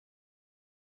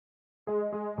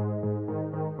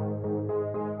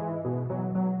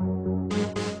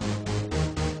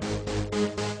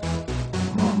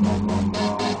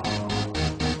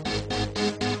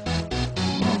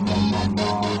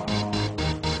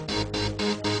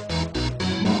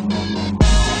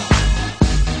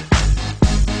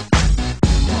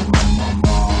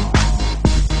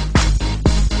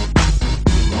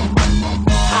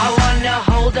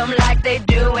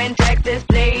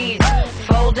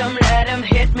system, let him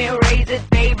hit me, raise it,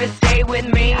 baby, stay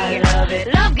with me. I love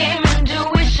it. Love game,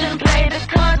 intuition, play the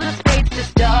cards with spades to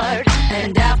start.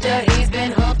 And after he's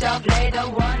been hooked, I'll play the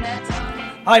one at a time.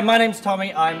 Hi, my name's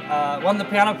Tommy. I'm one of the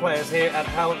piano players here at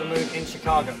Howl at the Moon in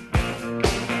Chicago.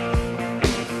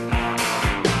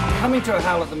 Coming to a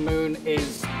Howl at the Moon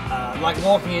is like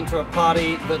walking into a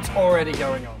party that's already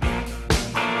going on.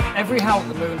 Every Howl at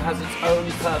the Moon has its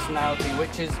own personality,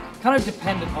 which is kind of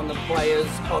dependent on the players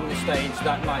on the stage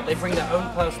that night. They bring their own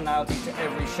personality to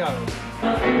every show.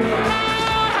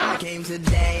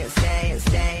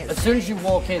 As soon as you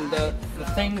walk in, the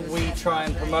thing we try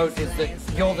and promote is that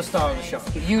you're the star of the show.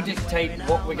 You dictate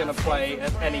what we're going to play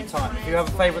at any time. If you have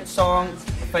a favorite song,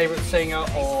 a favorite singer,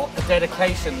 or a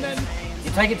dedication, then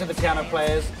you take it to the piano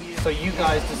players so you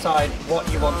guys decide what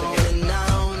you want to hear.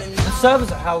 The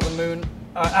servers at Howl at the Moon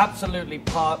are absolutely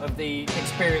part of the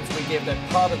experience we give. They're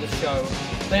part of the show.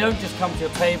 They don't just come to your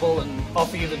table and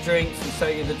offer you the drinks and sell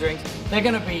you the drinks. They're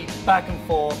going to be back and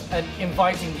forth and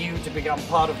inviting you to become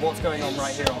part of what's going on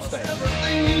right here on stage.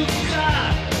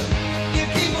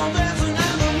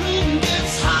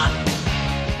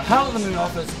 Howl at the Moon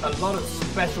offers a lot of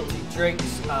specialty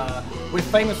drinks. We're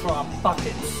famous for our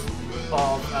buckets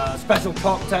of special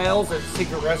cocktails. There's a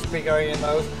secret recipe going in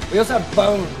those. We also have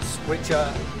bones, which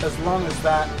are as long as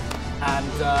that,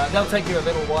 and they'll take you a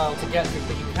little while to get through,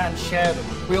 but you can share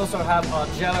them. We also have our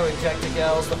Jello injector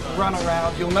girls that run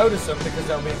around. You'll notice them because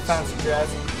they'll be in fancy dress.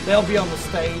 They'll be on the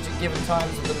stage at given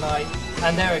times of the night,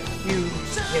 and they're a huge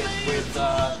hit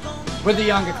with the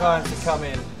younger clients that come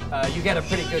in. You get a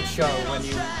pretty good show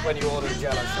when you order a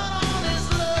Jello shot.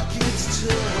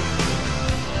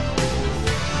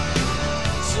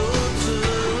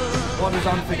 What is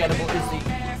unforgettable is the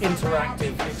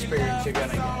interactive experience you're going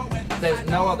to get. There's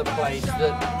no other place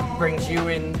that brings you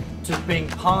in to being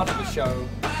part of the show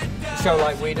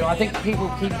like we do. I think people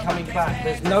keep coming back.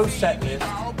 There's no set list,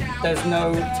 there's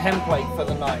no template for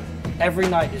the night. Every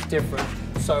night is different.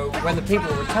 So when the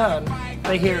people return,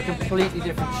 they hear a completely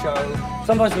different show,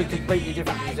 sometimes with completely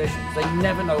different musicians. They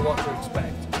never know what to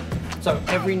expect. So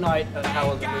every night at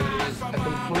Howl at the Moon is a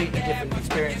completely different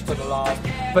experience to the last,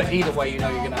 but either way you know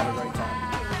you're going to have a great time.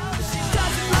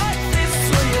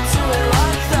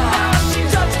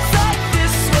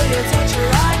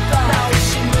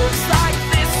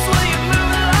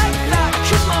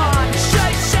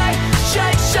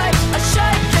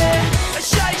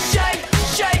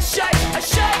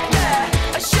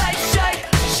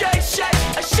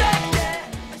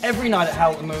 Every night at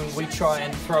Howl at the Moon, we try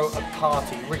and throw a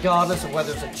party, regardless of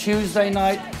whether it's a Tuesday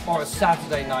night or a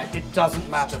Saturday night. It doesn't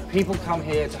matter. People come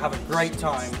here to have a great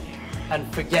time and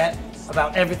forget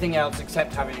about everything else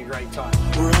except having a great time.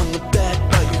 We're on the bed,